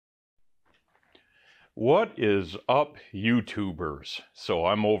What is up, YouTubers? So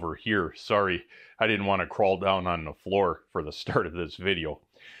I'm over here. Sorry, I didn't want to crawl down on the floor for the start of this video.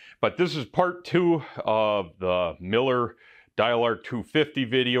 But this is part 2 of the Miller Dial Art 250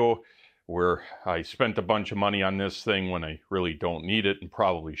 video, where I spent a bunch of money on this thing when I really don't need it and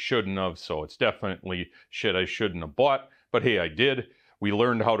probably shouldn't have. So it's definitely shit I shouldn't have bought. But hey, I did. We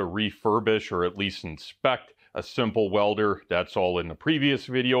learned how to refurbish or at least inspect a simple welder. That's all in the previous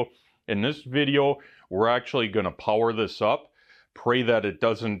video. In this video, we're actually going to power this up, pray that it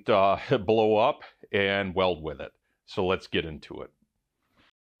doesn't blow up, and weld with it. So let's get into it.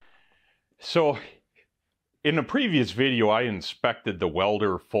 So in the previous video, I inspected the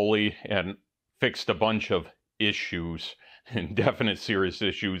welder fully and fixed a bunch of issues, and definite serious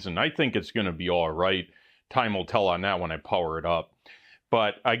issues, and I think it's going to be all right. Time will tell on that when I power it up.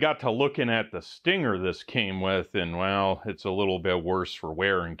 But I got to looking at the stinger this came with, and well, it's a little bit worse for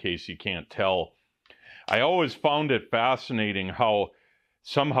wear in case you can't tell. I always found it fascinating how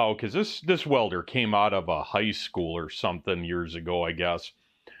somehow, because this welder came out of a high school or something years ago, I guess,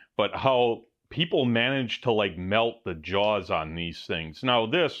 but how people managed to like melt the jaws on these things. Now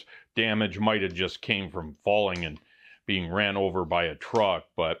this damage might have just came from falling and being ran over by a truck,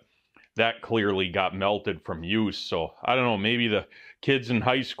 but that clearly got melted from use. So I don't know, maybe the kids in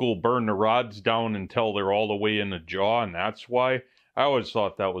high school burn the rods down until they're all the way in the jaw, and that's why. I always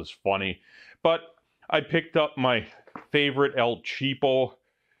thought that was funny. But I picked up my favorite El Cheapo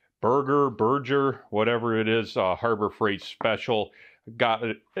Berger, whatever it is, Harbor Freight Special. Got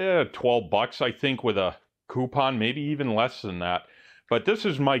it 12 bucks, I think, with a coupon, maybe even less than that. But this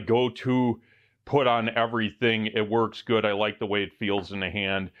is my go-to put on everything. It works good. I like the way it feels in the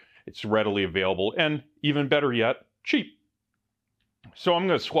hand. It's readily available, and even better yet, cheap. So I'm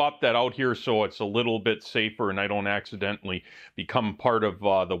going to swap that out here so it's a little bit safer and I don't accidentally become part of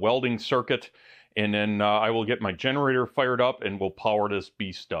the welding circuit. And then I will get my generator fired up and we'll power this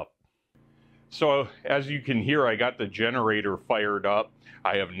beast up. So as you can hear, I got the generator fired up.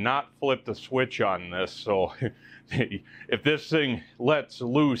 I have not flipped the switch on this, so if this thing lets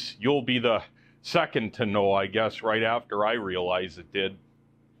loose, you'll be the second to know, I guess, right after I realize it did.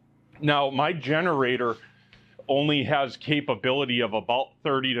 Now, my generator only has capability of about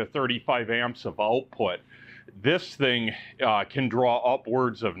 30 to 35 amps of output. This thing can draw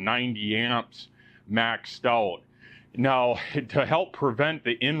upwards of 90 amps maxed out. Now, to help prevent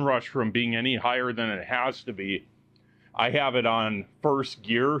the inrush from being any higher than it has to be, I have it on first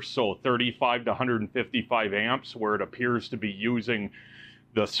gear, so 35 to 155 amps, where it appears to be using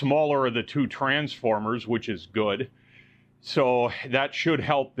the smaller of the two transformers, which is good. So that should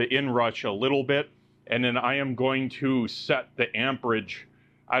help the inrush a little bit. And then I am going to set the amperage,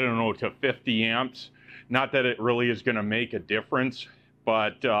 I don't know, to 50 amps. Not that it really is going to make a difference,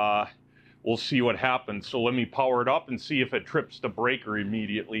 but we'll see what happens. So let me power it up and see if it trips the breaker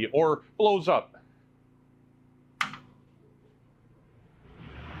immediately or blows up.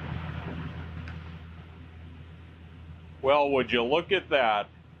 Well, would you look at that?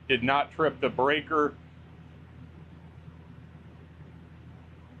 Did not trip the breaker.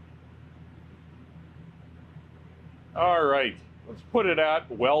 All right, let's put it at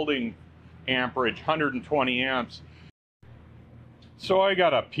welding amperage, 120 amps. So I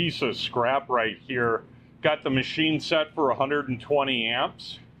got a piece of scrap right here. Got the machine set for 120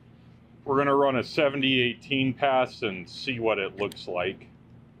 amps. We're gonna run a 7018 pass and see what it looks like.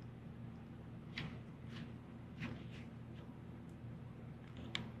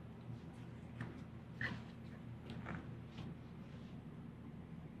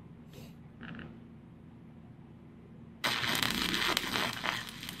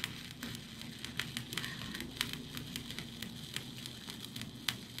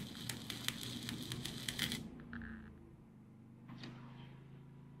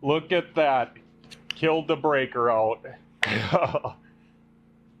 Look at that. Killed the breaker out.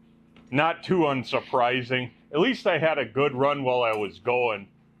 Not too unsurprising. At least I had a good run while I was going.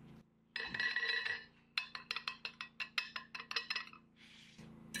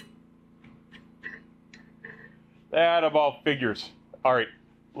 That about figures. All right,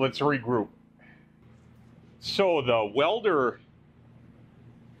 let's regroup. So the welder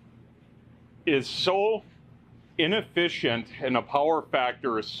is so inefficient and the power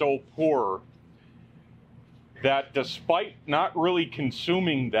factor is so poor that despite not really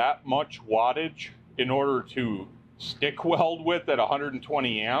consuming that much wattage in order to stick weld with at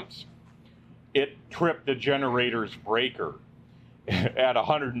 120 amps, it tripped the generator's breaker at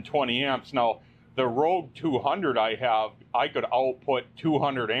 120 amps. Now, the Rogue 200 I have, I could output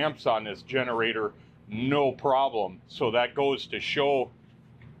 200 amps on this generator, no problem. So that goes to show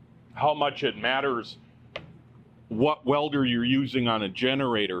how much it matters what welder you're using on a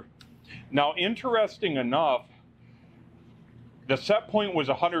generator. Now, interesting enough, the set point was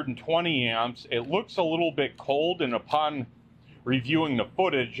 120 amps. It looks a little bit cold, and upon reviewing the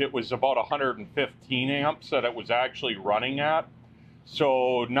footage, it was about 115 amps that it was actually running at.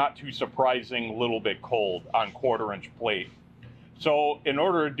 So not too surprising, a little bit cold on 1/4" plate. So in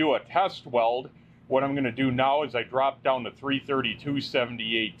order to do a test weld, what I'm going to do now is I drop down to 332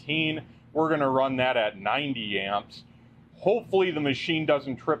 7018. We're going to run that at 90 amps. Hopefully the machine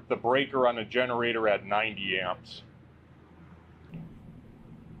doesn't trip the breaker on a generator at 90 amps.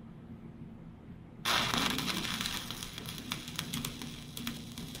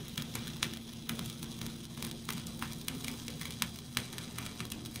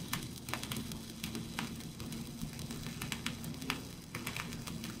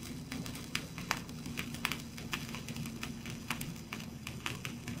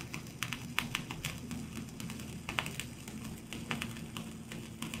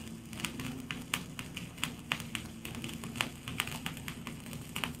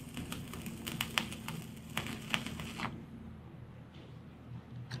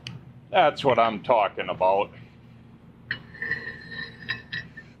 That's what I'm talking about.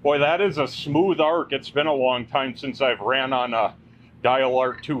 Boy, that is a smooth arc. It's been a long time since I've ran on a Dial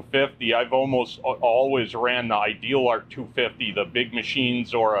Arc 250. I've almost always ran the Ideal Arc 250, the big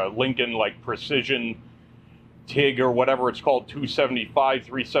machines, or a Lincoln like Precision TIG or whatever it's called, 275,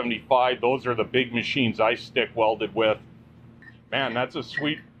 375. Those are the big machines I stick welded with. Man, that's a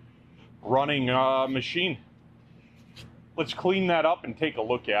sweet running machine. Let's clean that up and take a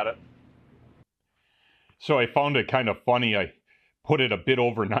look at it. So I found it kind of funny. I put it a bit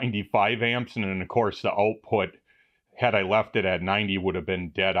over 95 amps, and then of course the output, had I left it at 90, would have been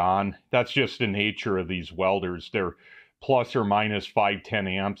dead on. That's just the nature of these welders. They're plus or minus 5-10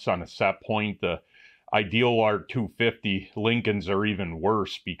 amps on a set point. The Ideal Arc 250 Lincolns are even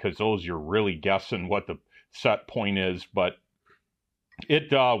worse, because those you're really guessing what the set point is, but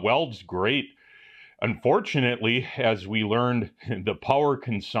it welds great. Unfortunately, as we learned, the power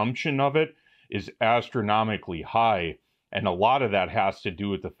consumption of it is astronomically high, and a lot of that has to do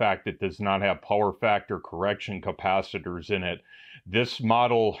with the fact that it does not have power factor correction capacitors in it. This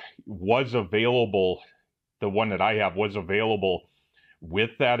model was available, the one that I have was available with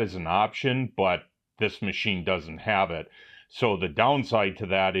that as an option, but this machine doesn't have it. So the downside to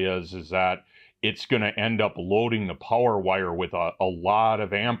that is that it's going to end up loading the power wire with a lot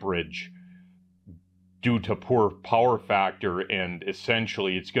of amperage due to poor power factor, and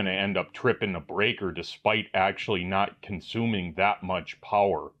essentially it's going to end up tripping the breaker despite actually not consuming that much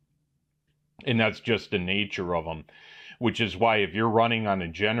power. And that's just the nature of them, which is why if you're running on a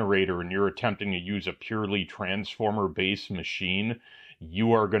generator and you're attempting to use a purely transformer-based machine,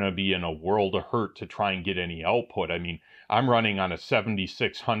 you are going to be in a world of hurt to try and get any output. I mean, I'm running on a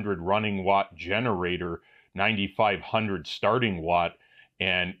 7600 running watt generator, 9500 starting watt,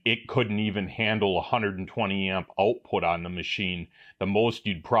 and it couldn't even handle 120 amp output on the machine. The most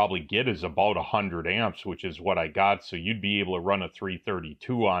you'd probably get is about 100 amps, which is what I got. So you'd be able to run a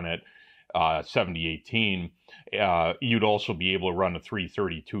 332 on it, 7018. You'd also be able to run a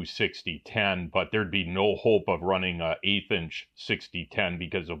 332 6010, but there'd be no hope of running a 1/8 inch 6010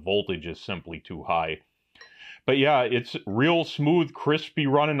 because the voltage is simply too high. But yeah, it's real smooth, crispy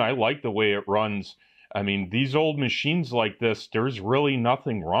running. I like the way it runs. I mean, these old machines like this, there's really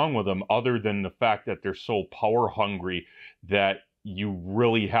nothing wrong with them other than the fact that they're so power hungry that you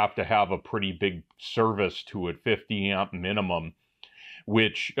really have to have a pretty big service to it, 50 amp minimum,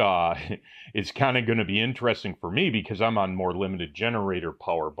 which is kind of going to be interesting for me because I'm on more limited generator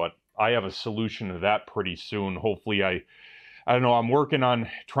power, but I have a solution to that pretty soon. Hopefully I don't know, I'm working on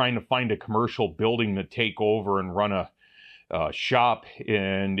trying to find a commercial building to take over and run a shop,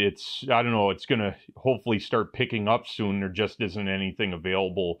 and it's, I don't know, it's gonna hopefully start picking up soon. There just isn't anything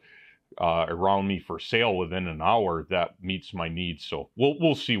available around me for sale within an hour that meets my needs, so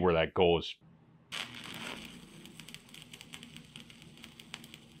we'll see where that goes.